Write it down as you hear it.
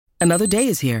Another day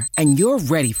is here, and you're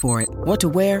ready for it. What to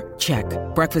wear? Check.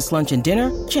 Breakfast, lunch, and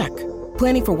dinner? Check.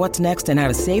 Planning for what's next and how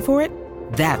to save for it?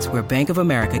 That's where Bank of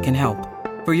America can help.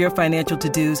 For your financial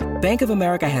to-dos, Bank of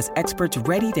America has experts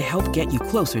ready to help get you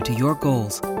closer to your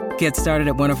goals. Get started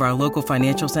at one of our local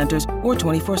financial centers or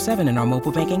 24/7 in our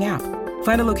mobile banking app.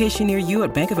 Find a location near you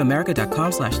at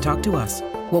bankofamerica.com/talktous.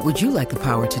 What would you like the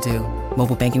power to do?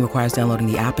 Mobile banking requires downloading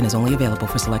the app and is only available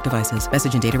for select devices.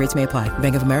 Message and data rates may apply.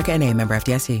 Bank of America N.A., member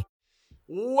FDIC.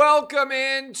 Welcome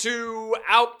into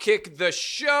Outkick the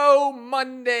Show,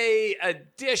 Monday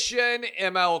edition,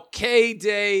 MLK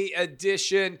Day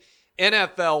edition,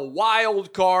 NFL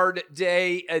Wildcard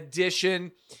Day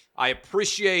edition. I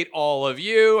appreciate all of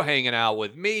you hanging out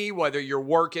with me, whether you're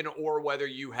working or whether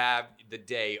you have the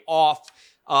day off.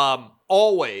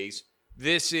 Always,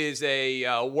 this is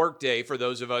a work day for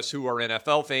those of us who are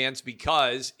NFL fans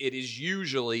because it is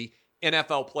usually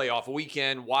NFL playoff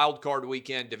weekend, wildcard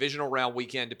weekend, divisional round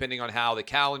weekend, depending on how the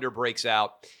calendar breaks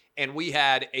out. And we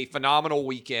had a phenomenal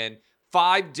weekend.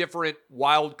 5 different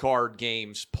wildcard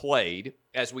games played,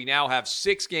 as we now have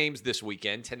 6 games this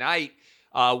weekend. Tonight,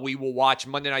 we will watch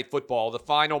Monday Night Football, the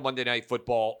final Monday Night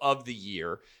Football of the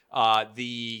year.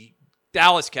 The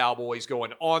Dallas Cowboys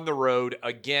going on the road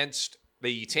against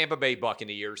the Tampa Bay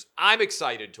Buccaneers. I'm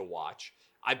excited to watch.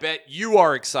 I bet you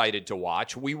are excited to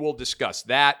watch. We will discuss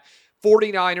that.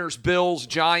 49ers, Bills,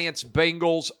 Giants,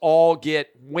 Bengals all get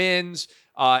wins,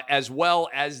 as well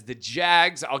as the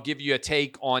Jags. I'll give you a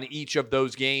take on each of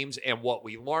those games and what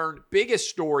we learned. Biggest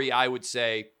story, I would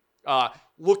say,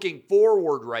 looking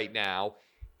forward right now,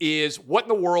 is what in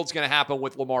the world's going to happen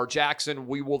with Lamar Jackson.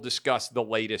 We will discuss the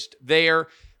latest there.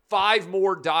 5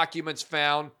 more documents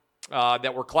found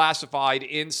that were classified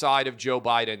inside of Joe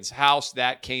Biden's house.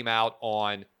 That came out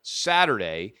on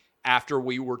Saturday, after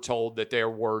we were told that there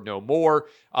were no more.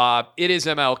 It is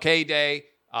MLK Day.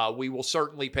 We will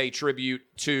certainly pay tribute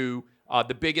to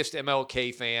the biggest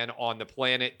MLK fan on the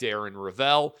planet, Darren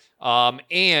Ravel.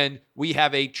 And we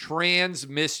have a trans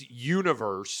Miss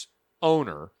Universe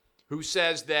owner who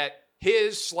says that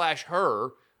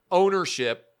his/her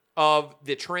ownership of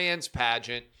the trans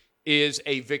pageant is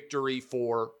a victory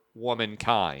for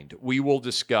womankind. We will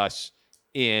discuss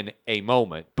in a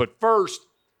moment. But first,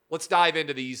 let's dive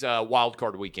into these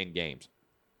wildcard weekend games.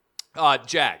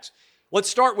 Jags. Let's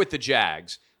start with the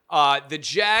Jags. The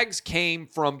Jags came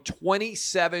from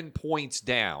 27 points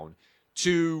down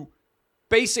to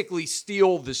basically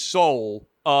steal the soul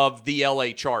of the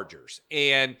LA Chargers.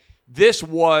 And this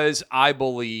was, I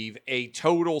believe, a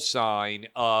total sign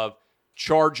of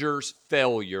Chargers'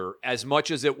 failure as much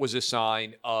as it was a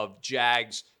sign of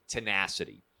Jags'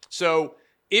 tenacity. So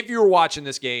if you were watching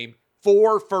this game,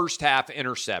 4 first-half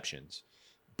interceptions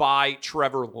by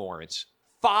Trevor Lawrence.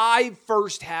 5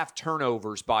 first-half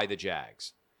turnovers by the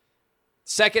Jags.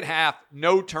 Second half,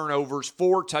 no turnovers,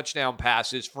 4 touchdown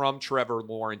passes from Trevor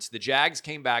Lawrence. The Jags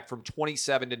came back from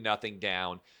 27-0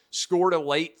 down, scored a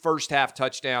late first-half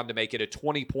touchdown to make it a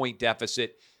 20-point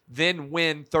deficit, then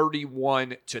win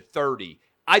 31-30.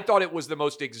 I thought it was the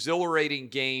most exhilarating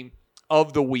game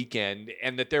of the weekend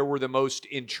and that there were the most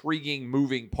intriguing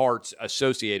moving parts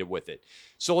associated with it.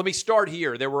 So let me start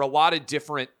here. There were a lot of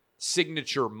different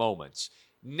signature moments.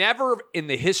 Never in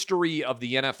the history of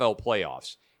the NFL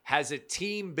playoffs has a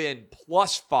team been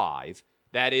 +5,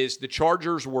 that is, the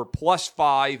Chargers were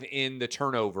 +5 in the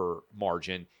turnover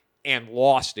margin and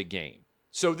lost a game.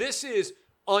 So this is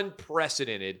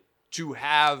unprecedented to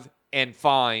have and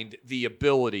find the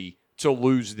ability to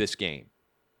lose this game.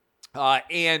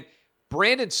 And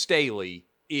Brandon Staley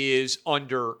is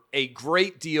under a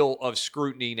great deal of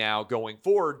scrutiny now going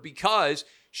forward because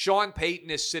Sean Payton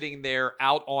is sitting there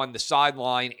out on the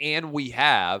sideline, and we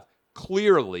have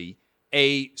clearly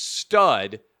a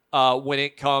stud when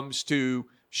it comes to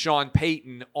Sean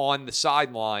Payton on the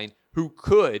sideline who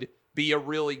could be a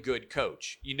really good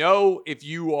coach. You know, if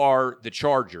you are the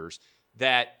Chargers,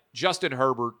 that Justin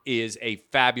Herbert is a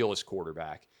fabulous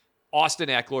quarterback. Austin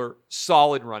Eckler,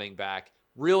 solid running back.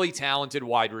 Really talented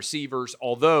wide receivers,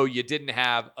 although you didn't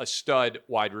have a stud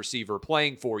wide receiver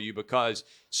playing for you because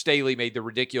Staley made the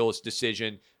ridiculous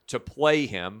decision to play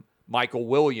him, Michael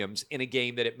Williams, in a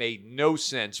game that it made no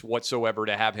sense whatsoever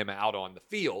to have him out on the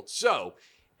field. So,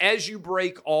 as you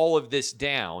break all of this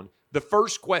down, the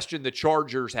first question the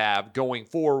Chargers have going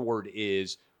forward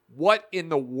is, what in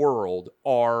the world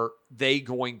are they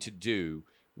going to do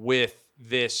with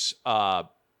this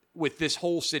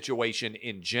whole situation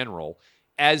in general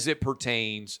as it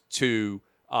pertains to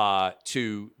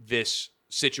this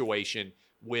situation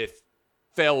with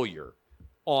failure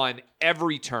on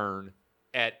every turn,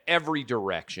 at every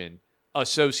direction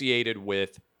associated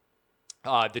with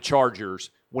the Chargers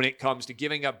when it comes to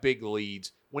giving up big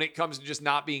leads, when it comes to just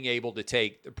not being able to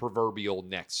take the proverbial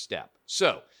next step.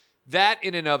 So that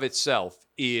in and of itself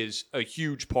is a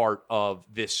huge part of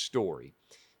this story.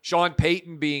 Sean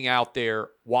Payton being out there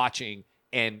watching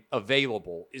and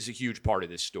available is a huge part of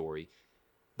this story.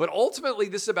 But ultimately,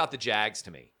 this is about the Jags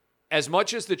to me. As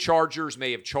much as the Chargers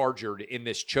may have chargered in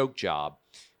this choke job,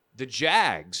 the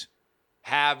Jags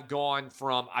have gone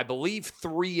from, I believe,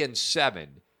 3-7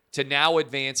 to now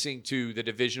advancing to the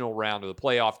divisional round of the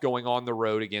playoff, going on the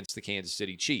road against the Kansas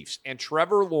City Chiefs. And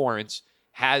Trevor Lawrence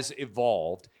has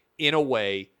evolved in a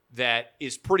way that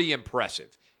is pretty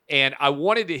impressive. And I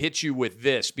wanted to hit you with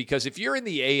this because if you're in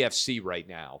the AFC right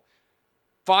now,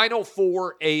 Final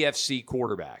Four AFC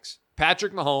quarterbacks,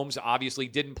 Patrick Mahomes obviously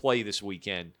didn't play this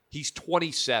weekend. He's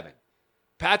 27.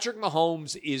 Patrick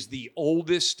Mahomes is the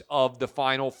oldest of the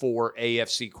Final Four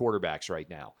AFC quarterbacks right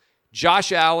now.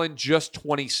 Josh Allen, just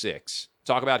 26.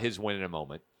 Talk about his win in a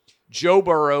moment. Joe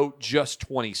Burrow, just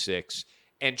 26.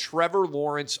 And Trevor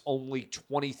Lawrence, only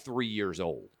 23 years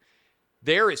old.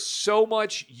 There is so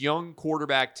much young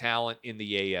quarterback talent in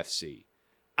the AFC.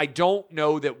 I don't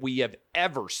know that we have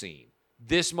ever seen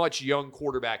this much young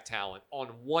quarterback talent on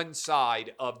one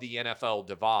side of the NFL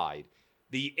divide.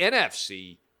 The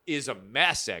NFC is a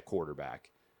mess at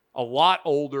quarterback. A lot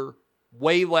older,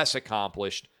 way less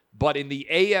accomplished. But in the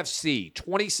AFC,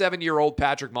 27-year-old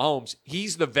Patrick Mahomes,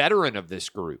 he's the veteran of this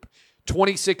group.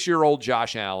 26-year-old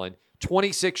Josh Allen,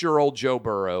 26-year-old Joe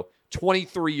Burrow,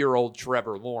 23-year-old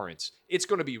Trevor Lawrence. It's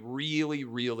going to be really,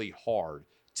 really hard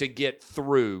to get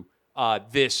through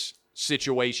this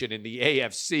situation in the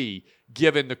AFC,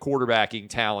 given the quarterbacking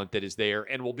talent that is there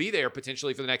and will be there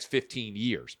potentially for the next 15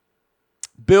 years.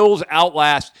 Bills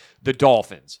outlast the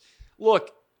Dolphins.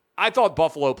 Look, I thought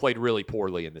Buffalo played really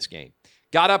poorly in this game.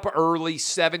 Got up early,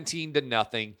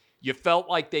 17-0. You felt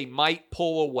like they might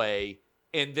pull away,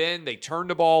 and then they turned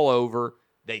the ball over.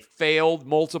 They failed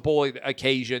multiple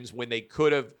occasions when they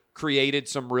could have created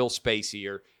some real space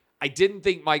here. I didn't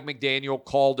think Mike McDaniel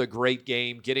called a great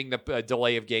game, getting the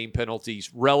delay of game penalties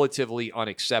relatively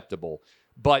unacceptable.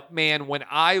 But, man, when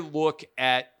I look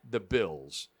at the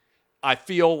Bills, I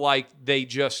feel like they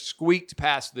just squeaked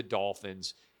past the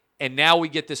Dolphins. And now we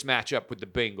get this matchup with the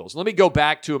Bengals. Let me go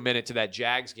back to a minute to that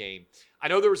Jags game. I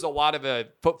know there was a lot of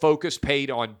focus paid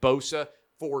on Bosa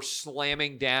for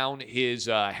slamming down his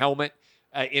helmet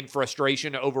in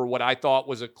frustration over what I thought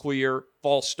was a clear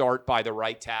false start by the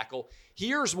right tackle.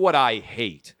 Here's what I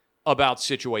hate about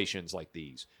situations like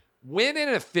these. When an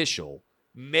official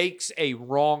makes a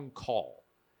wrong call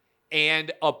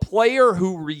and a player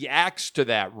who reacts to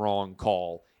that wrong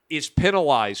call is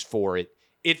penalized for it,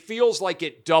 it feels like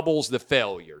it doubles the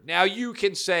failure. Now, you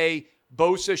can say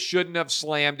Bosa shouldn't have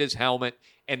slammed his helmet,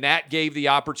 and that gave the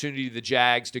opportunity to the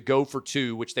Jags to go for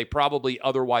two, which they probably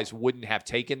otherwise wouldn't have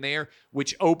taken there,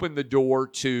 which opened the door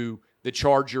to the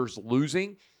Chargers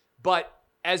losing. But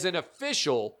as an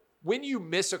official, when you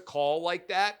miss a call like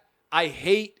that, I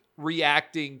hate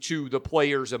reacting to the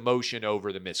player's emotion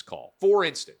over the missed call. For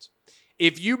instance,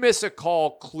 if you miss a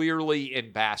call clearly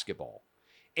in basketball,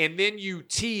 and then you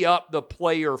tee up the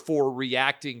player for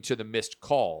reacting to the missed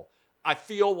call, I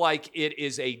feel like it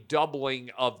is a doubling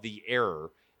of the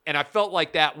error. And I felt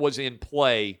like that was in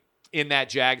play in that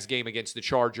Jags game against the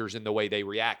Chargers in the way they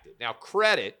reacted. Now,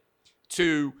 credit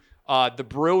to the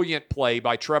brilliant play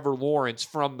by Trevor Lawrence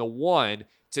from the one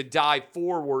to dive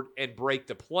forward and break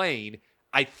the plane.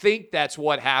 I think that's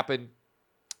what happened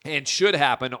and should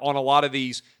happen on a lot of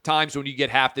these times when you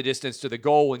get half the distance to the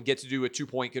goal and get to do a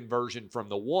two-point conversion from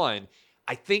the one.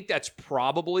 I think that's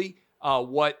probably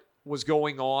what was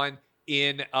going on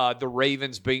in the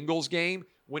Ravens-Bengals game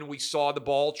when we saw the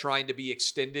ball trying to be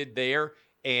extended there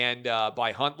and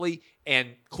by Huntley. And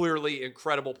clearly,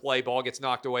 incredible play. Ball gets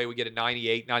knocked away. We get a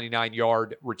 98,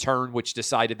 99-yard return, which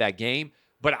decided that game.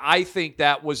 But I think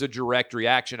that was a direct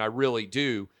reaction, I really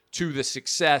do, to the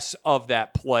success of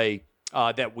that play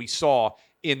that we saw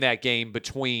in that game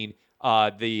between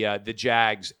the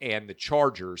Jags and the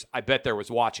Chargers. I bet there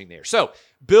was watching there. So,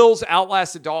 Bills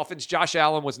outlast the Dolphins. Josh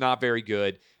Allen was not very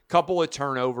good. Couple of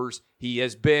turnovers. He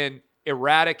has been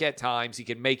erratic at times. He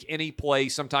can make any play.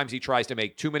 Sometimes he tries to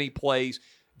make too many plays.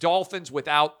 Dolphins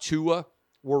without Tua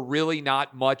were really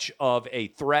not much of a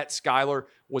threat. Skyler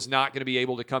was not going to be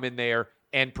able to come in there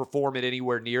and perform at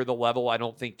anywhere near the level I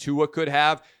don't think Tua could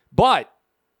have. But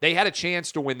they had a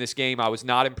chance to win this game. I was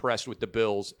not impressed with the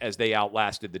Bills as they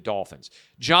outlasted the Dolphins.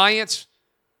 Giants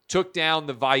took down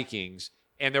the Vikings,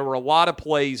 and there were a lot of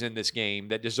plays in this game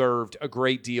that deserved a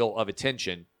great deal of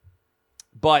attention,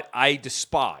 but I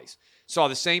despise. Saw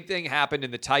the same thing happen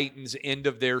in the Titans' end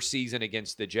of their season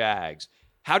against the Jags.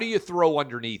 How do you throw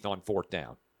underneath on fourth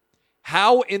down?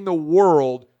 How in the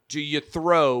world do you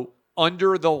throw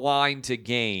under the line to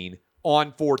gain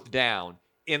on fourth down?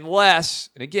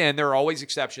 Unless, and again, there are always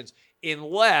exceptions,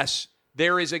 unless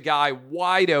there is a guy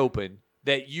wide open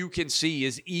that you can see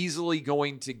is easily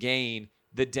going to gain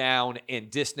the down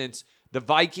and distance. The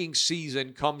Vikings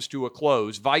season comes to a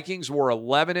close. Vikings were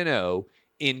 11-0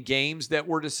 in games that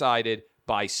were decided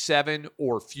by 7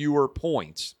 or fewer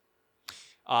points.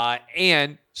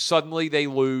 And suddenly they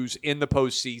lose in the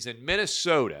postseason.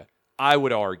 Minnesota, I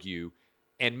would argue,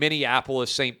 and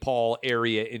Minneapolis, St. Paul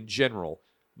area in general,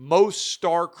 most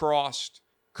star-crossed,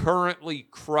 currently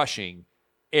crushing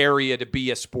area to be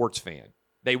a sports fan.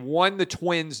 They won, the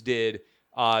Twins did,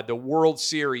 the World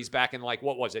Series back in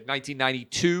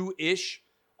 1992-ish,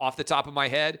 off the top of my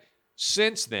head.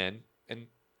 Since then, and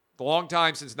a long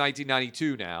time since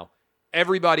 1992 now,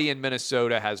 everybody in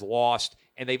Minnesota has lost,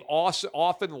 and they've also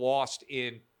often lost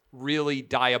in really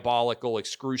diabolical,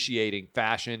 excruciating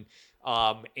fashion.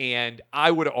 And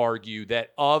I would argue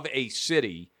that of a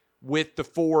city with the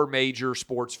 4 major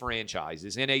sports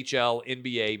franchises, NHL,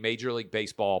 NBA, Major League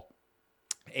Baseball,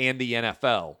 and the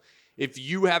NFL, if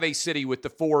you have a city with the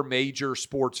 4 major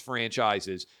sports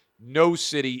franchises, no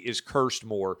city is cursed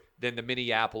more than the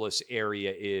Minneapolis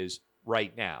area is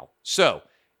right now. So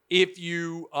if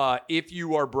you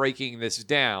are breaking this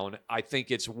down, I think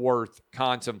it's worth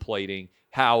contemplating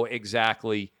how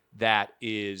exactly that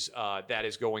is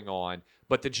going on.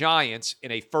 But the Giants,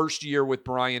 in a first year with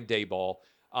Brian Daboll,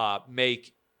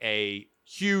 make a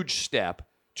huge step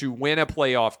to win a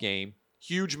playoff game.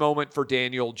 Huge moment for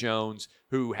Daniel Jones,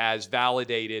 who has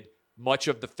validated much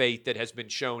of the faith that has been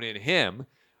shown in him.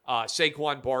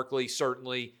 Saquon Barkley,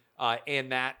 certainly,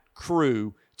 and that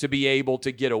crew to be able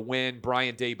to get a win.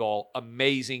 Brian Daboll,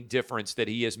 amazing difference that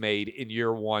he has made in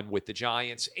year one with the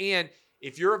Giants. And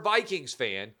if you're a Vikings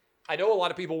fan, I know a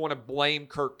lot of people want to blame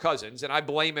Kirk Cousins, and I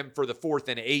blame him for the 4th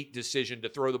and 8 decision to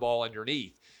throw the ball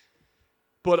underneath.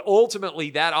 But ultimately,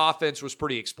 that offense was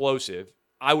pretty explosive.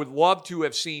 I would love to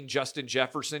have seen Justin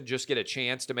Jefferson just get a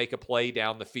chance to make a play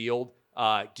down the field,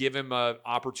 give him an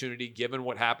opportunity, given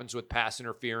what happens with pass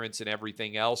interference and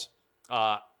everything else.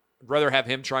 I'd rather have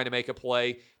him trying to make a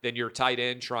play than your tight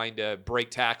end trying to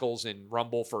break tackles and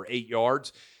rumble for 8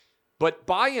 yards. But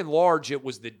by and large, it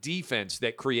was the defense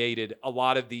that created a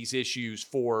lot of these issues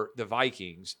for the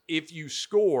Vikings. If you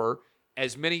score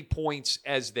as many points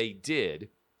as they did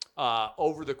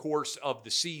over the course of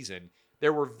the season,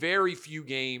 there were very few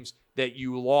games that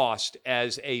you lost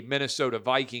as a Minnesota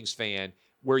Vikings fan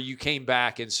where you came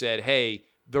back and said, hey,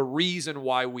 the reason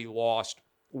why we lost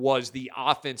was the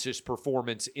offense's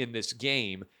performance in this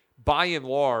game. By and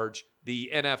large, the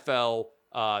NFL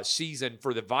season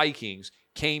for the Vikings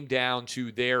came down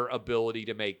to their ability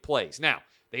to make plays. Now,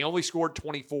 they only scored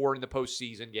 24 in the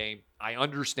postseason game. I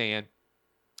understand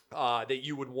that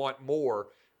you would want more,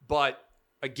 but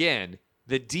again,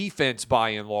 the defense, by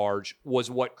and large, was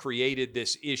what created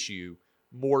this issue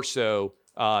more so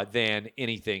than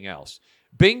anything else.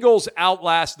 Bengals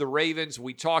outlast the Ravens.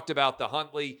 We talked about the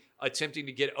Huntley attempting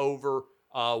to get over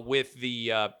with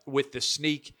the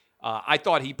sneak. I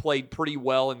thought he played pretty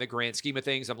well in the grand scheme of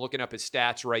things. I'm looking up his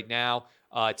stats right now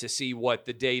to see what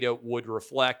the data would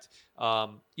reflect.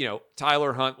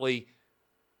 Tyler Huntley,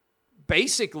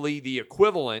 basically the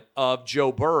equivalent of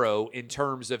Joe Burrow in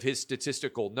terms of his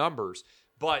statistical numbers.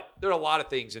 But there are a lot of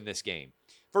things in this game.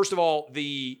 First of all,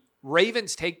 the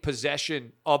Ravens take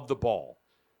possession of the ball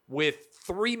with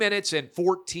 3 minutes and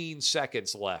 14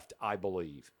 seconds left, I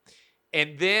believe.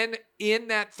 And then in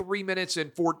that 3 minutes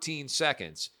and 14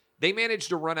 seconds, they managed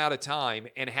to run out of time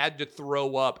and had to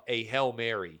throw up a Hail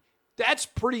Mary. That's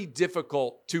pretty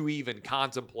difficult to even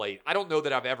contemplate. I don't know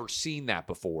that I've ever seen that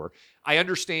before. I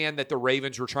understand that the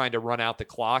Ravens were trying to run out the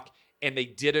clock and they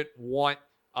didn't want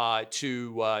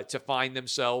to find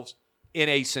themselves in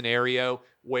a scenario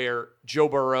where Joe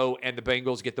Burrow and the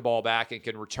Bengals get the ball back and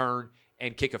can return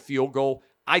and kick a field goal.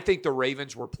 I think the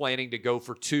Ravens were planning to go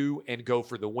for 2 and go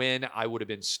for the win. I would have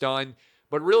been stunned.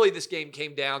 But really, this game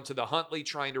came down to the Huntley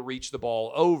trying to reach the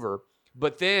ball over.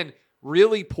 But then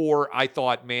really poor, I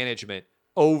thought, management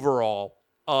overall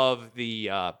of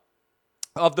the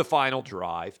final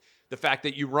drive. The fact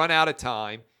that you run out of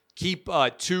time, keep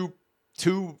two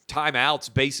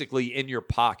timeouts basically in your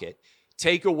pocket,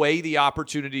 take away the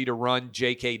opportunity to run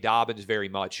J.K. Dobbins very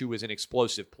much, who is an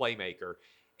explosive playmaker,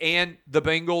 and the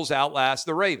Bengals outlast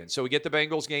the Ravens. So we get the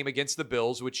Bengals game against the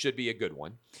Bills, which should be a good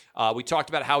one. We talked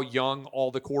about how young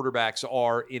all the quarterbacks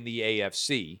are in the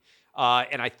AFC.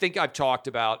 And I think I've talked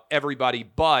about everybody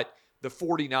but the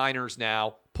 49ers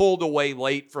now, pulled away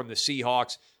late from the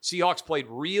Seahawks. Seahawks played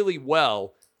really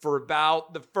well for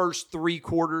about the first 3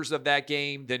 quarters of that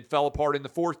game, then fell apart in the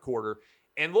fourth quarter.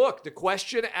 And look, the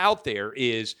question out there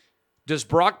is, does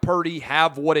Brock Purdy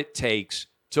have what it takes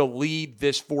to lead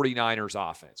this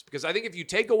 49ers offense? Because I think if you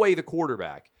take away the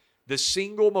quarterback, the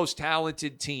single most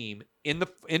talented team in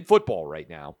football right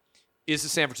now is the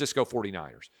San Francisco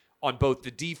 49ers on both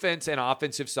the defense and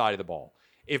offensive side of the ball.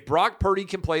 If Brock Purdy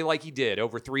can play like he did,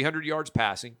 over 300 yards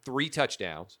passing, 3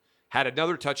 touchdowns, had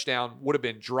another touchdown, would have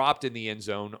been dropped in the end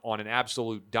zone on an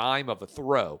absolute dime of a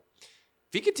throw.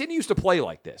 If he continues to play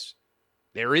like this,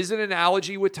 there is an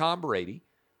analogy with Tom Brady,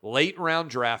 late round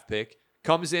draft pick,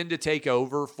 comes in to take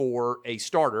over for a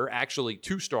starter, actually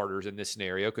 2 starters in this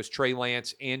scenario because Trey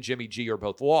Lance and Jimmy G are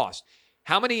both lost.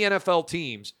 How many NFL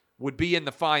teams would be in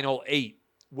the final 8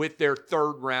 with their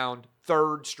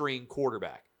third string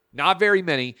quarterback? Not very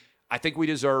many. I think we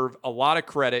deserve a lot of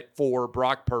credit for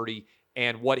Brock Purdy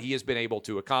and what he has been able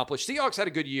to accomplish. Seahawks had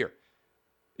a good year.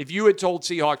 If you had told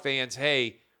Seahawk fans,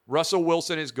 hey, Russell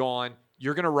Wilson is gone,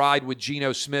 you're going to ride with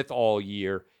Geno Smith all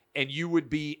year, and you would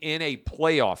be in a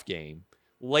playoff game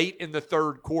late in the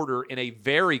third quarter in a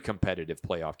very competitive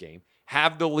playoff game,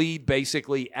 have the lead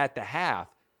basically at the half,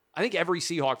 I think every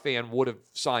Seahawk fan would have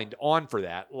signed on for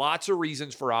that. Lots of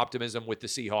reasons for optimism with the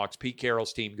Seahawks, Pete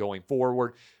Carroll's team going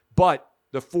forward. But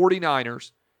the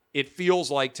 49ers, it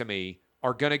feels like to me,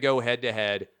 are going to go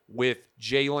head-to-head with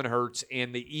Jalen Hurts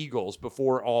and the Eagles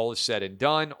before all is said and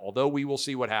done, although we will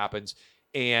see what happens.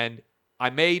 And I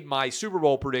made my Super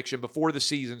Bowl prediction before the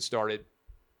season started.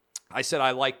 I said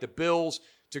I like the Bills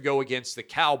to go against the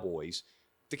Cowboys.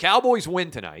 If the Cowboys win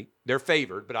tonight, they're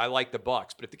favored, but I like the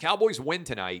Bucs. But if the Cowboys win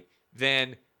tonight,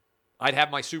 then I'd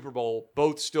have my Super Bowl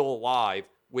both still alive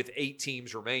with 8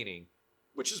 teams remaining,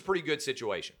 which is a pretty good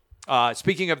situation.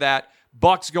 Speaking of that,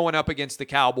 Bucs going up against the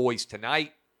Cowboys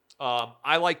tonight.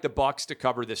 I like the Bucs to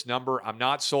cover this number. I'm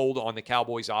not sold on the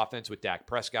Cowboys offense with Dak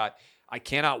Prescott. I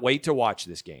cannot wait to watch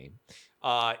this game.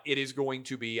 It is going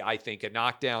to be, I think, a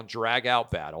knockdown, drag-out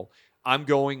battle. I'm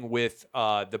going with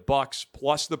the Bucs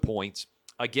plus the points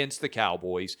against the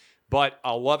Cowboys. But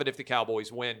I'll love it if the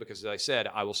Cowboys win because, as I said,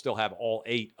 I will still have all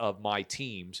 8 of my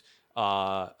teams,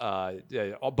 both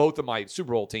of my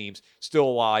Super Bowl teams, still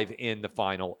alive in the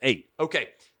final 8. Okay,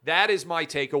 that is my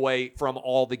takeaway from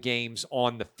all the games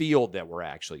on the field that were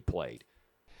actually played.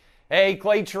 Hey,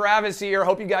 Clay Travis here.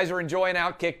 Hope you guys are enjoying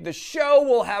Outkick the show.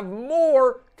 We'll have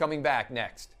more coming back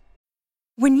next.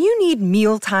 When you need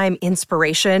mealtime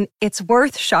inspiration, it's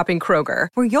worth shopping Kroger,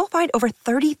 where you'll find over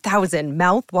 30,000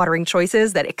 mouth-watering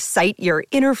choices that excite your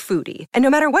inner foodie. And no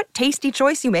matter what tasty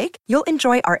choice you make, you'll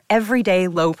enjoy our everyday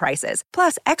low prices,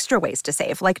 plus extra ways to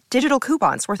save, like digital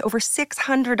coupons worth over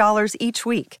 $600 each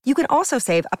week. You can also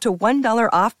save up to $1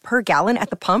 off per gallon at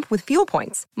the pump with fuel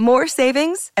points. More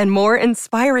savings and more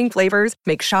inspiring flavors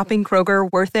make shopping Kroger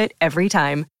worth it every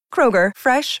time. Kroger,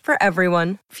 fresh for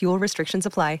everyone. Fuel restrictions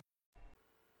apply.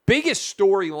 Biggest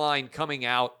storyline coming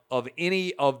out of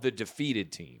any of the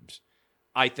defeated teams,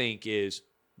 I think, is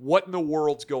what in the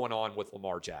world's going on with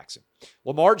Lamar Jackson.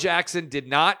 Lamar Jackson did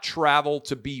not travel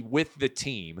to be with the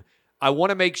team. I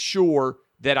want to make sure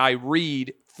that I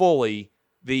read fully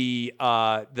the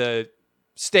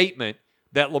statement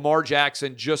that Lamar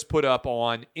Jackson just put up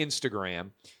on Instagram.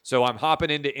 So I'm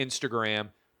hopping into Instagram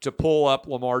to pull up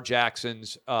Lamar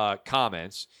Jackson's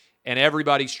comments. And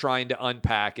everybody's trying to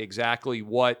unpack exactly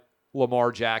what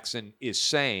Lamar Jackson is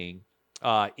saying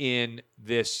in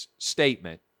this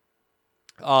statement.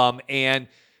 And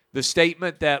the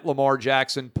statement that Lamar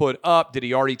Jackson put up, did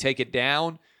he already take it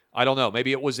down? I don't know.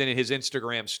 Maybe it was in his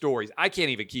Instagram stories. I can't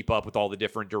even keep up with all the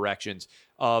different directions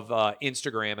of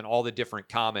Instagram and all the different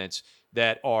comments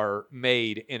that are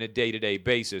made in a day-to-day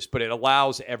basis. But it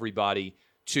allows everybody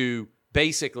to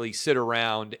basically sit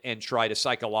around and try to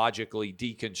psychologically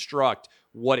deconstruct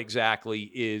what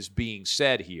exactly is being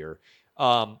said here.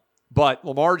 But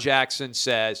Lamar Jackson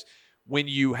says, when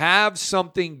you have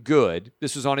something good,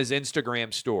 this was on his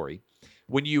Instagram story,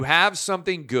 when you have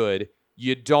something good,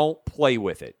 you don't play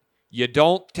with it. You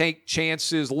don't take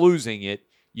chances losing it.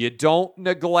 You don't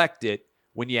neglect it.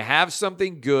 When you have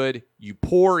something good, you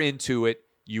pour into it,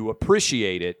 you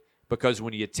appreciate it, because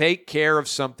when you take care of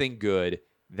something good,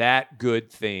 that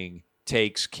good thing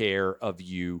takes care of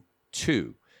you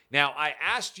too. Now, I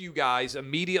asked you guys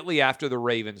immediately after the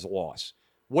Ravens loss,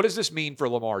 what does this mean for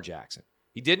Lamar Jackson?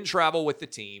 He didn't travel with the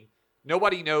team.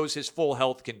 Nobody knows his full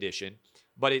health condition,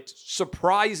 but it's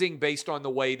surprising based on the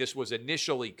way this was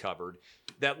initially covered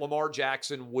that Lamar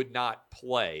Jackson would not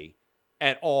play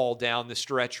at all down the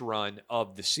stretch run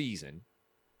of the season.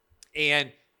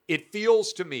 And it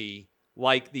feels to me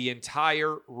like the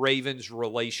entire Ravens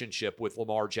relationship with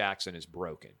Lamar Jackson is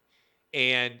broken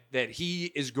and that he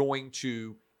is going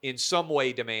to, in some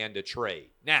way, demand a trade.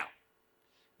 Now,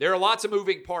 there are lots of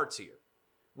moving parts here.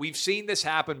 We've seen this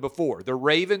happen before. The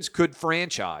Ravens could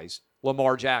franchise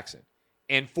Lamar Jackson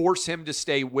and force him to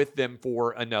stay with them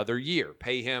for another year,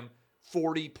 pay him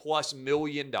 $40+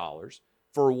 million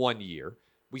for 1 year.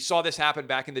 We saw this happen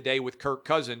back in the day with Kirk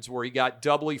Cousins, where he got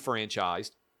doubly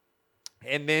franchised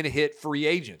and then hit free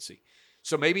agency.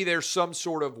 So maybe there's some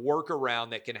sort of workaround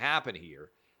that can happen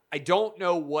here. I don't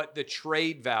know what the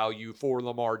trade value for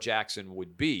Lamar Jackson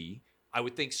would be. I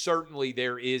would think certainly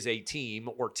there is a team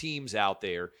or teams out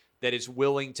there that is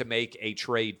willing to make a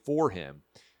trade for him.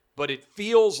 But it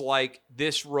feels like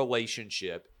this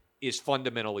relationship is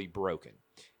fundamentally broken.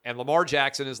 And Lamar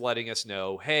Jackson is letting us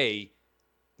know, hey,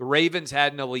 the Ravens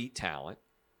had an elite talent.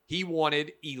 He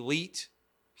wanted elite,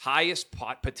 highest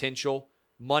potential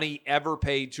money ever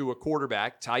paid to a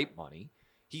quarterback type money.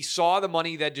 He saw the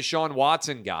money that Deshaun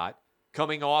Watson got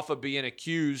coming off of being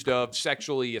accused of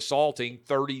sexually assaulting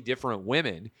 30 different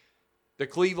women. The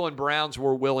Cleveland Browns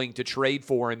were willing to trade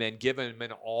for him and give him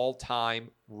an all-time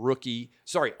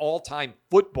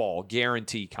football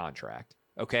guarantee contract.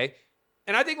 Okay?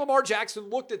 And I think Lamar Jackson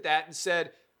looked at that and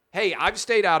said, hey, I've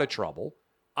stayed out of trouble.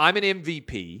 I'm an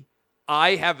MVP.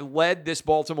 I have led this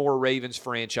Baltimore Ravens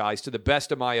franchise to the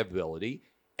best of my ability.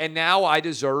 And now I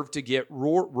deserve to get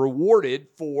rewarded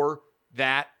for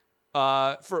that,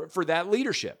 for that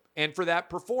leadership and for that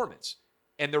performance.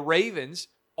 And the Ravens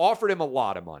offered him a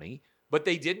lot of money, but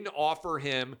they didn't offer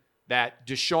him that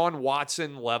Deshaun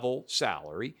Watson level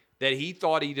salary that he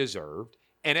thought he deserved.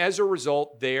 And as a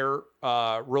result, their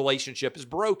relationship is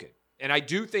broken. And I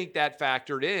do think that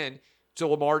factored in to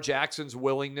Lamar Jackson's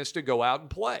willingness to go out and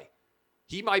play.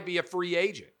 He might be a free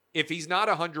agent. If he's not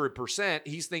 100%,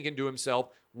 he's thinking to himself,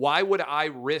 why would I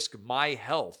risk my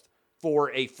health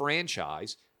for a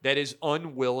franchise that is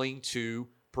unwilling to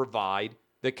provide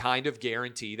the kind of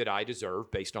guarantee that I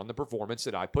deserve based on the performance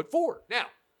that I put forward? Now,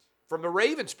 from the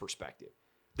Ravens' perspective,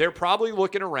 they're probably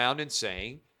looking around and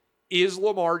saying, is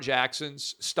Lamar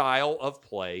Jackson's style of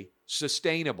play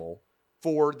sustainable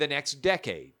for the next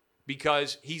decade?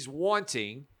 Because he's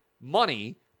wanting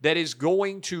money that is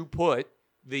going to put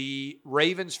the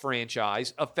Ravens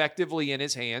franchise effectively in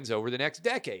his hands over the next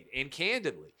decade. And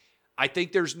candidly, I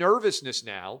think there's nervousness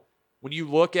now when you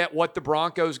look at what the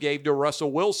Broncos gave to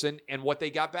Russell Wilson and what they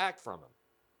got back from him.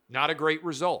 Not a great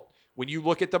result. When you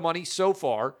look at the money so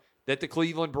far that the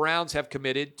Cleveland Browns have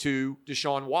committed to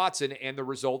Deshaun Watson and the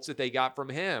results that they got from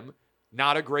him,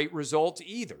 not a great result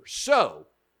either. So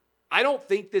I don't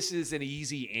think this is an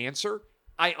easy answer.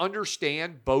 I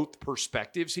understand both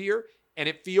perspectives here, and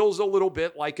it feels a little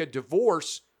bit like a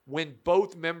divorce when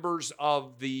both members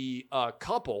of the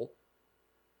couple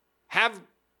have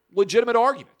legitimate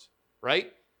arguments,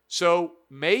 right? So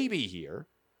maybe here,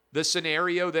 the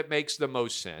scenario that makes the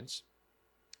most sense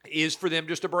is for them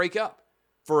just to break up,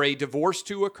 for a divorce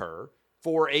to occur,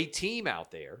 for a team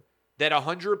out there that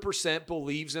 100%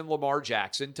 believes in Lamar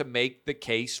Jackson to make the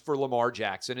case for Lamar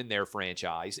Jackson in their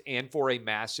franchise and for a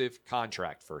massive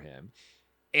contract for him.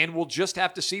 And we'll just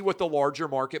have to see what the larger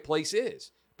marketplace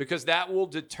is, because that will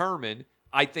determine,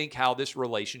 I think, how this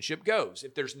relationship goes.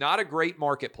 If there's not a great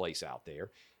marketplace out there,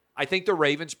 I think the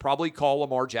Ravens probably call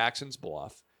Lamar Jackson's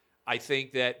bluff. I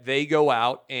think that they go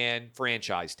out and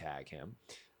franchise tag him.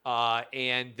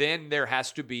 And then there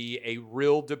has to be a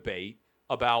real debate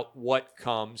about what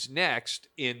comes next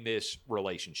in this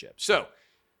relationship. So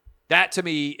that, to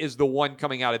me, is the one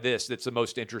coming out of this that's the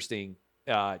most interesting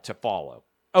to follow.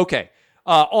 Okay.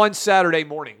 On Saturday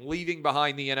morning, leaving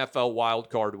behind the NFL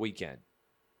Wildcard Weekend,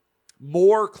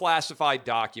 more classified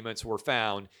documents were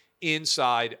found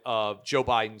inside of Joe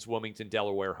Biden's Wilmington,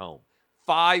 Delaware home.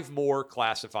 5 more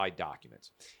classified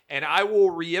documents. And I will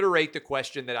reiterate the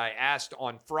question that I asked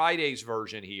on Friday's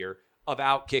version here of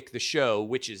Outkick the Show,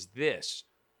 which is this: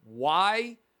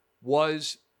 why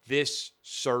was this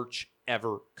search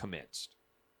ever commenced?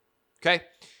 Okay?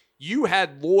 You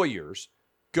had lawyers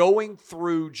going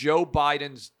through Joe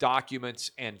Biden's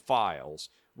documents and files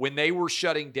when they were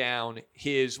shutting down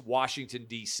his Washington,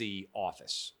 D.C.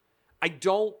 office. I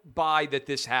don't buy that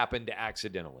this happened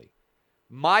accidentally.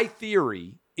 My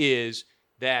theory is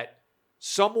that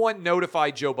someone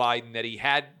notified Joe Biden that he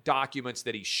had documents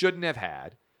that he shouldn't have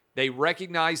had. They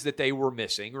recognized that they were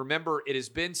missing. Remember, it has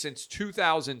been since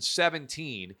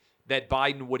 2017 that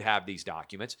Biden would have these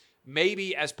documents.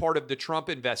 Maybe as part of the Trump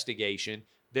investigation,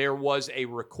 there was a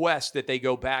request that they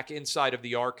go back inside of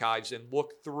the archives and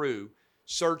look through,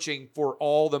 searching for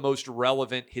all the most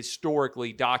relevant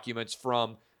historically documents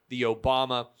from the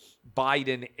Obama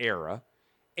Biden era.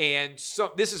 And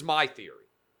so this is my theory.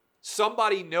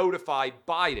 Somebody notified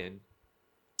Biden,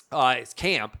 his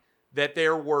camp, that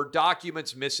there were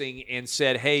documents missing and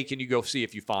said, hey, can you go see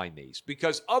if you find these?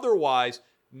 Because otherwise,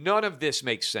 none of this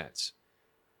makes sense.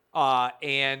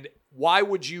 And why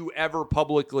would you ever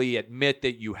publicly admit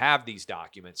that you have these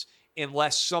documents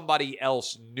unless somebody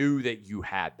else knew that you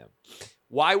had them?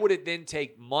 Why would it then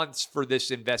take months for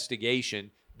this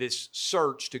investigation, this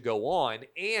search to go on?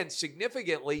 And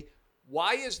significantly,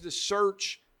 why is the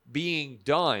search being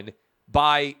done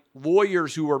by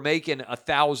lawyers who are making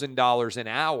 $1,000 an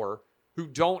hour who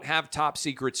don't have top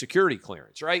secret security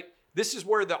clearance, right? This is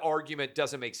where the argument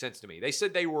doesn't make sense to me. They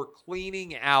said they were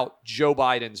cleaning out Joe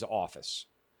Biden's office,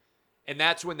 and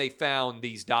that's when they found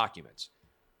these documents.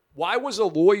 Why was a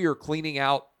lawyer cleaning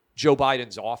out Joe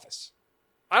Biden's office?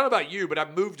 I don't know about you, but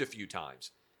I've moved a few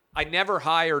times. I never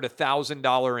hired a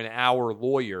 $1,000 an hour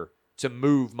lawyer to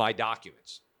move my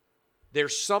documents.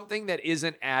 There's something that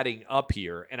isn't adding up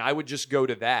here, and I would just go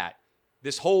to that.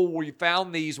 This whole, we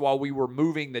found these while we were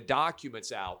moving the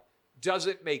documents out,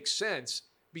 doesn't make sense,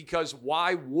 because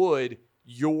why would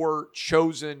your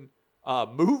chosen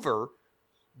mover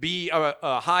be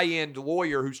a high-end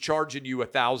lawyer who's charging you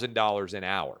 $1,000 an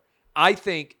hour? I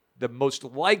think the most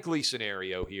likely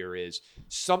scenario here is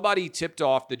somebody tipped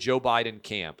off the Joe Biden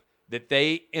camp that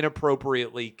they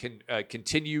inappropriately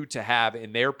continue to have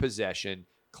in their possession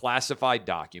classified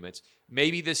documents.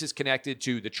 Maybe this is connected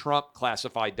to the Trump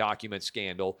classified document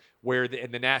scandal, where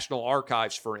in the National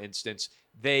Archives, for instance,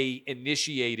 they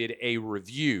initiated a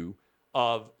review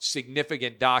of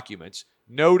significant documents,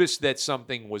 noticed that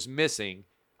something was missing,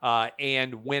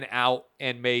 and went out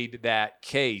and made that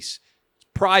case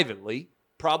privately,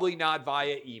 probably not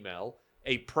via email,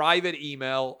 a private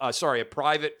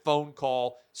phone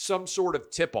call, some sort of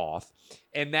tip-off,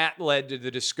 and that led to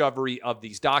the discovery of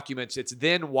these documents. It's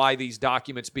then why these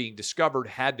documents being discovered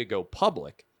had to go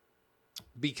public,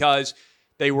 because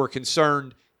they were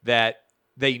concerned that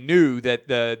they knew that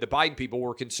the Biden people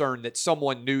were concerned that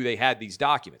someone knew they had these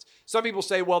documents. Some people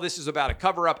say, well, this is about a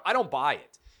cover-up. I don't buy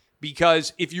it,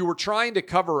 because if you were trying to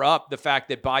cover up the fact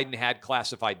that Biden had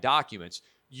classified documents,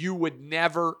 you would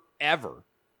never, ever,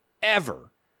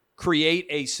 ever create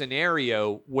a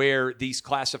scenario where these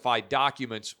classified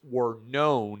documents were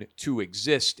known to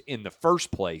exist in the first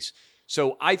place.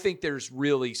 So I think there's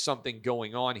really something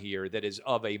going on here that is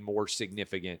of a more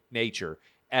significant nature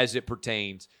as it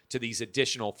pertains to these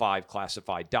additional 5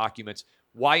 classified documents.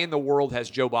 Why in the world has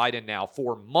Joe Biden now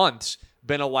for months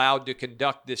been allowed to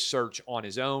conduct this search on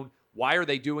his own? Why are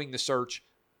they doing the search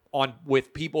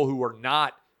with people who are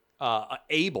not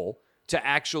able to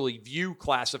actually view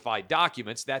classified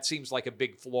documents? That seems like a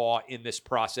big flaw in this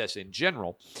process in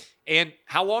general. And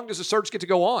how long does the search get to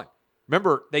go on?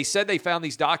 Remember, they said they found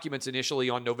these documents initially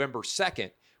on November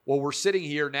 2nd. Well, we're sitting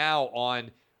here now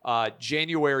on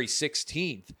January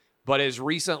 16th, but as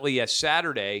recently as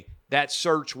Saturday, that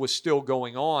search was still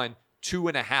going on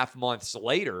 2.5 months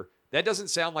later. That doesn't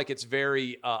sound like it's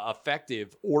very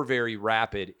effective or very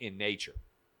rapid in nature.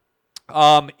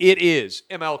 It is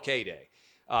MLK Day.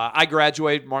 I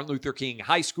graduated Martin Luther King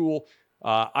High School.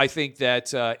 I think that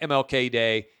MLK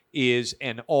Day is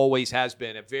and always has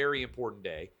been a very important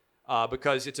day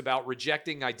because it's about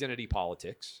rejecting identity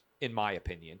politics, in my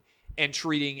opinion, and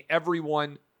treating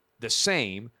everyone the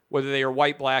same, whether they are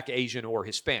white, black, Asian, or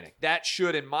Hispanic. That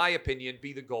should, in my opinion,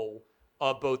 be the goal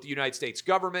of both the United States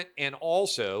government and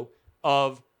also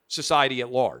of society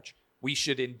at large. We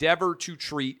should endeavor to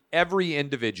treat every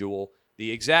individual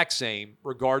the exact same,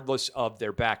 regardless of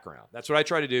their background. That's what I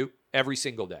try to do every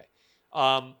single day.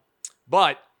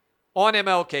 But on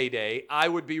MLK Day, I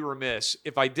would be remiss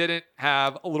if I didn't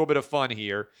have a little bit of fun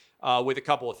here with a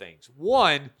couple of things.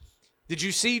 One, did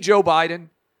you see Joe Biden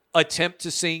attempt to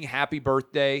sing Happy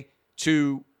Birthday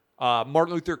to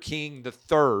Martin Luther King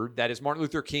III? That is Martin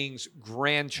Luther King's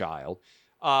grandchild.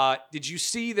 Did you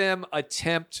see them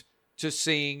attempt to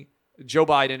sing, Joe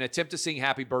Biden attempt to sing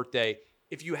Happy Birthday?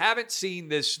 If you haven't seen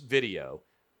this video,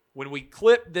 when we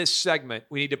clip this segment,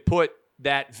 we need to put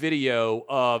that video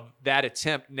of that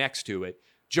attempt next to it.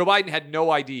 Joe Biden had no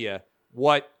idea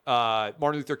what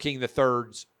Martin Luther King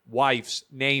III's wife's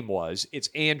name was. It's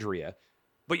Andrea.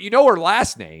 But you know her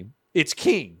last name. It's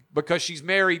King, because she's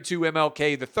married to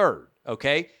MLK III,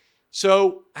 okay?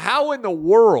 So how in the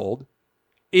world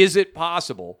is it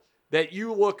possible that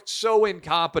you look so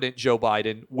incompetent, Joe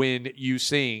Biden, when you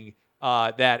sing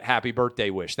that happy birthday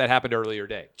wish? That happened earlier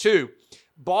today. 2,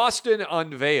 Boston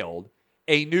unveiled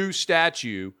a new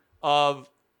statue of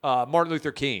Martin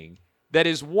Luther King that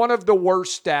is one of the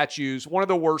worst statues, one of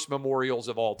the worst memorials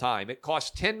of all time. It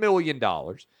cost $10 million.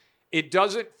 It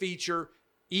doesn't feature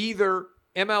either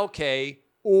MLK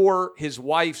or his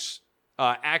wife's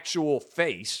actual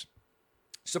face.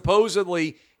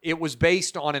 Supposedly, it was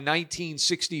based on a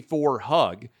 1964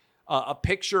 hug, a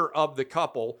picture of the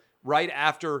couple right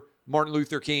after Martin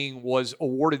Luther King was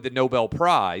awarded the Nobel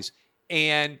Prize.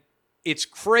 And it's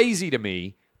crazy to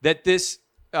me that this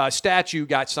statue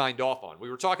got signed off on. We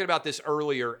were talking about this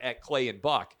earlier at Clay and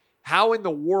Buck. How in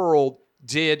the world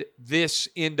did this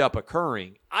end up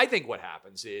occurring? I think what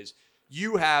happens is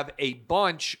you have a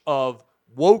bunch of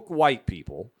woke white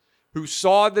people who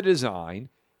saw the design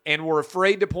and were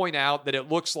afraid to point out that it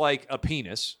looks like a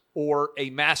penis or a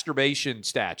masturbation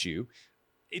statue.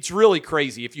 It's really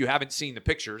crazy. If you haven't seen the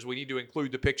pictures, we need to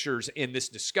include the pictures in this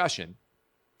discussion.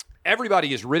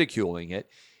 Everybody is ridiculing it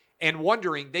and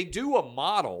wondering, they do a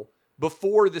model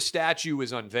before the statue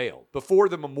is unveiled, before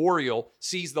the memorial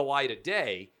sees the light of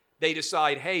day. They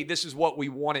decide, hey, this is what we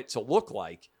want it to look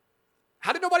like.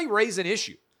 How did nobody raise an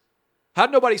issue? How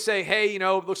did nobody say, hey,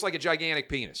 it looks like a gigantic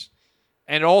penis?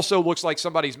 And it also looks like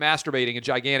somebody's masturbating a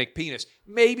gigantic penis.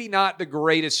 Maybe not the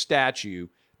greatest statue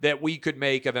that we could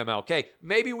make of MLK.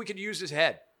 Maybe we could use his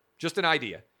head. Just an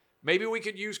idea. Maybe we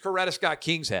could use Coretta Scott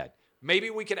King's head. Maybe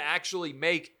we could actually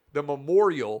make the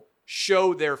memorial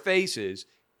show their faces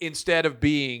instead of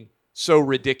being so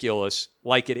ridiculous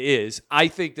like it is. I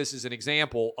think this is an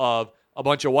example of a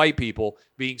bunch of white people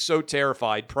being so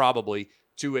terrified probably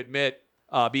to admit,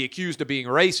 be accused of being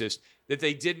racist, that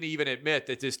they didn't even admit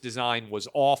that this design was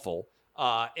awful.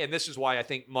 And this is why I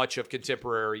think much of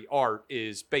contemporary art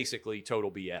is basically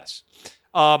total BS.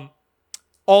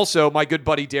 Also, my good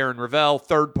buddy Darren Ravel,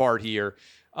 third part here.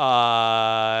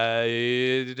 Where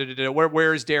is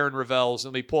Darren Ravel's?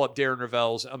 Let me pull up Darren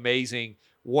Ravel's amazing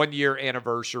 1-year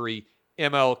anniversary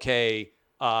MLK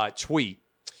tweet.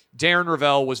 Darren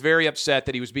Ravel was very upset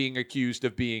that he was being accused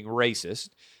of being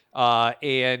racist.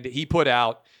 And he put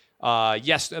out,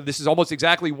 yes, this is almost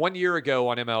exactly 1 year ago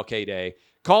on MLK Day.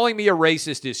 Calling me a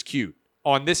racist is cute,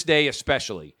 on this day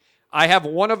especially. I have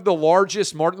one of the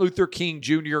largest Martin Luther King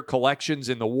Jr. collections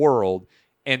in the world,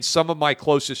 and some of my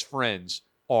closest friends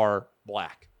are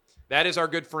black. That is our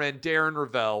good friend Darren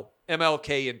Ravel,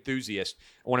 MLK enthusiast.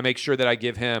 I want to make sure that I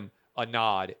give him a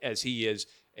nod, as he is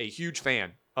a huge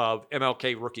fan of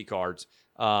MLK rookie cards.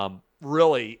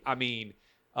 Really,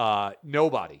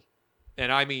 nobody,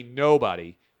 and I mean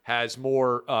nobody, has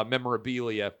more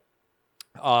memorabilia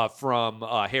from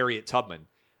Harriet Tubman.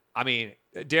 I mean,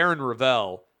 Darren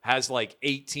Ravel has like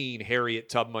 18 Harriet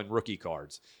Tubman rookie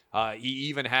cards. He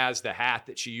even has the hat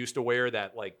that she used to wear,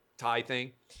 that like tie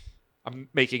thing. I'm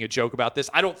making a joke about this.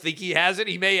 I don't think he has it.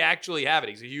 He may actually have it.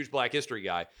 He's a huge Black History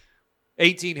guy.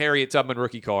 18 Harriet Tubman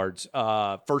rookie cards,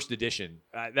 first edition.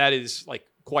 That is like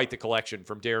quite the collection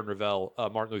from Darren Ravel,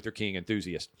 Martin Luther King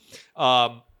enthusiast.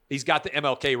 He's got the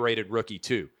MLK rated rookie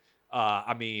too.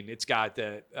 It's got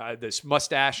this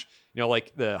mustache,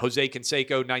 like the Jose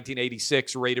Canseco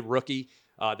 1986 rated rookie,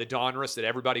 the Donruss that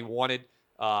everybody wanted,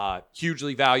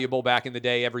 hugely valuable back in the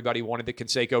day. Everybody wanted the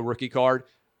Canseco rookie card.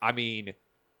 I mean,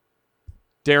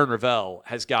 Darren Ravel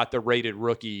has got the rated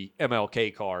rookie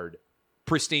MLK card,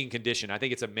 pristine condition. I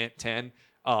think it's a mint 10.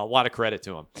 A lot of credit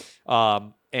to him.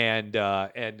 And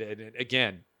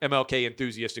again, MLK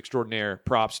enthusiast extraordinaire.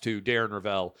 Props to Darren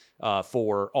Ravel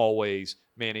for always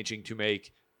managing to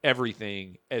make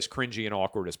everything as cringy and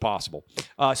awkward as possible.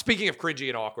 Speaking of cringy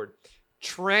and awkward,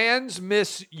 Trans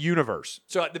Miss Universe.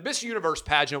 So the Miss Universe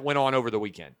pageant went on over the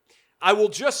weekend. I will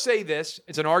just say this.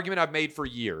 It's an argument I've made for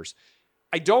years.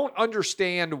 I don't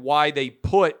understand why they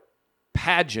put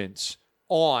pageants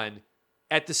on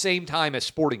at the same time as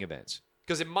sporting events.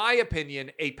 Because in my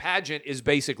opinion, a pageant is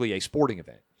basically a sporting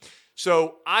event.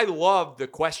 So I love the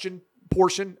question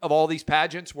portion of all these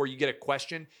pageants where you get a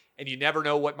question and you never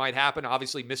know what might happen.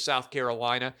 Obviously, Miss South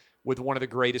Carolina with one of the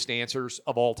greatest answers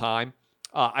of all time.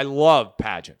 I love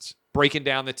pageants, breaking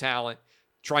down the talent,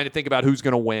 trying to think about who's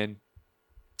going to win.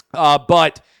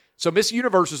 So Miss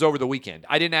Universe was over the weekend.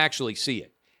 I didn't actually see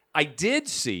it. I did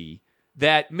see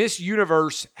that Miss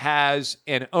Universe has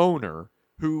an owner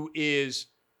who is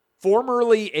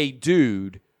formerly a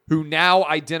dude who now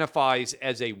identifies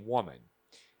as a woman.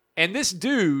 And this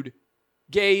dude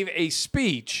gave a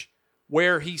speech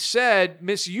where he said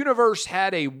Miss Universe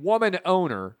had a woman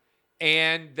owner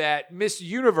and that Miss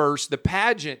Universe, the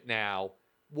pageant now,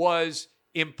 was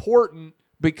important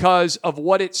because of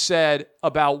what it said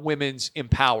about women's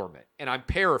empowerment. And I'm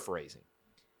paraphrasing.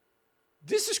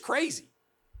 This is crazy.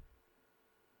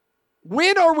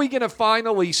 When are we going to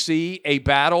finally see a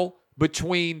battle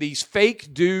between these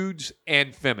fake dudes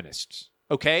and feminists?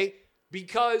 Okay?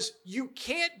 Because you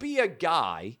can't be a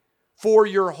guy for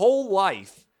your whole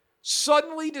life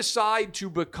suddenly decide to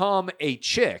become a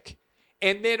chick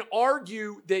and then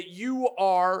argue that you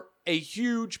are a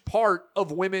huge part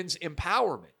of women's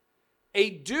empowerment. A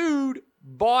dude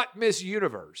bought Miss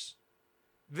Universe,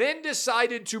 then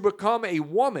decided to become a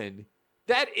woman.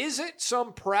 That isn't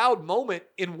some proud moment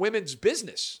in women's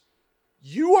business.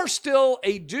 You are still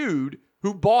a dude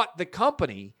who bought the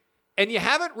company, and you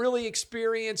haven't really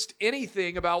experienced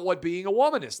anything about what being a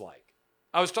woman is like.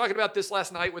 I was talking about this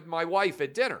last night with my wife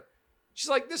at dinner. She's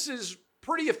like, this is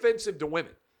pretty offensive to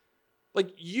women.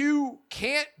 Like, you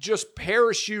can't just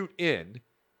parachute in,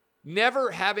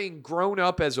 never having grown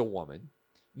up as a woman,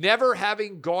 never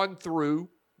having gone through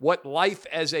what life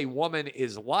as a woman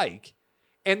is like,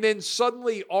 and then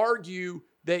suddenly argue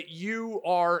that you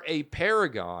are a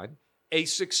paragon, a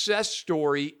success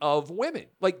story of women.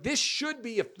 Like, this should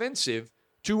be offensive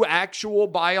to actual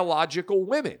biological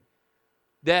women.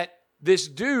 That this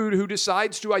dude who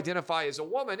decides to identify as a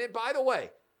woman, and by the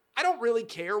way, I don't really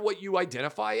care what you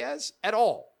identify as at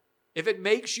all. If it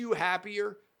makes you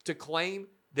happier to claim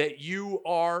that you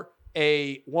are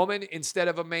a woman instead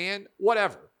of a man,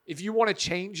 whatever. If you want to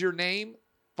change your name,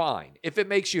 fine. If it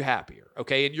makes you happier,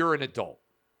 okay, and you're an adult.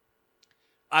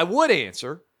 I would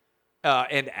answer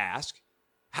and ask,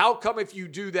 how come if you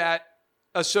do that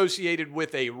associated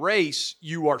with a race,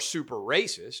 you are super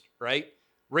racist, right?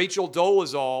 Rachel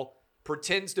Dolezal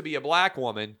pretends to be a black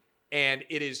woman, and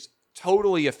it is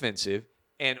totally offensive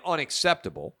and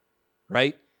unacceptable,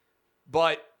 right?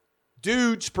 But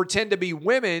dudes pretend to be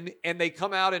women, and they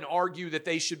come out and argue that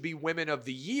they should be women of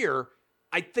the year.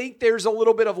 I think there's a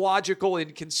little bit of logical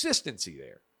inconsistency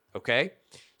there, okay?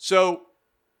 So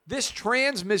this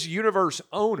trans Miss Universe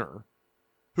owner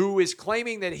who is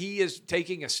claiming that he is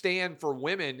taking a stand for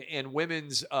women and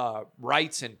women's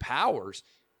rights and powers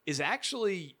is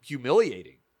actually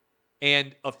humiliating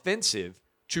and offensive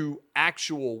to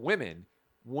actual women.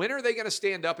 When are they going to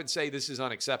stand up and say this is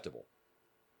unacceptable?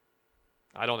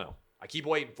 I don't know. I keep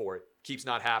waiting for it. Keeps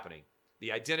not happening.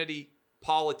 The identity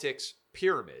politics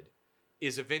pyramid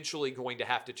is eventually going to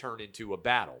have to turn into a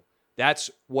battle.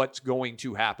 That's what's going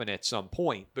to happen at some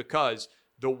point, because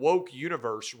the woke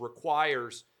universe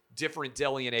requires different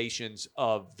delineations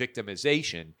of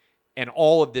victimization, and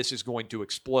all of this is going to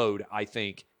explode, I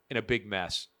think, in a big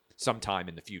mess sometime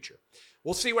in the future.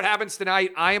 We'll see what happens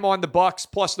tonight. I am on the Bucs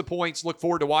plus the points. Look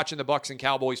forward to watching the Bucs and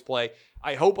Cowboys play.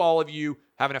 I hope all of you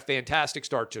having a fantastic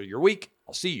start to your week.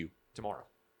 I'll see you tomorrow.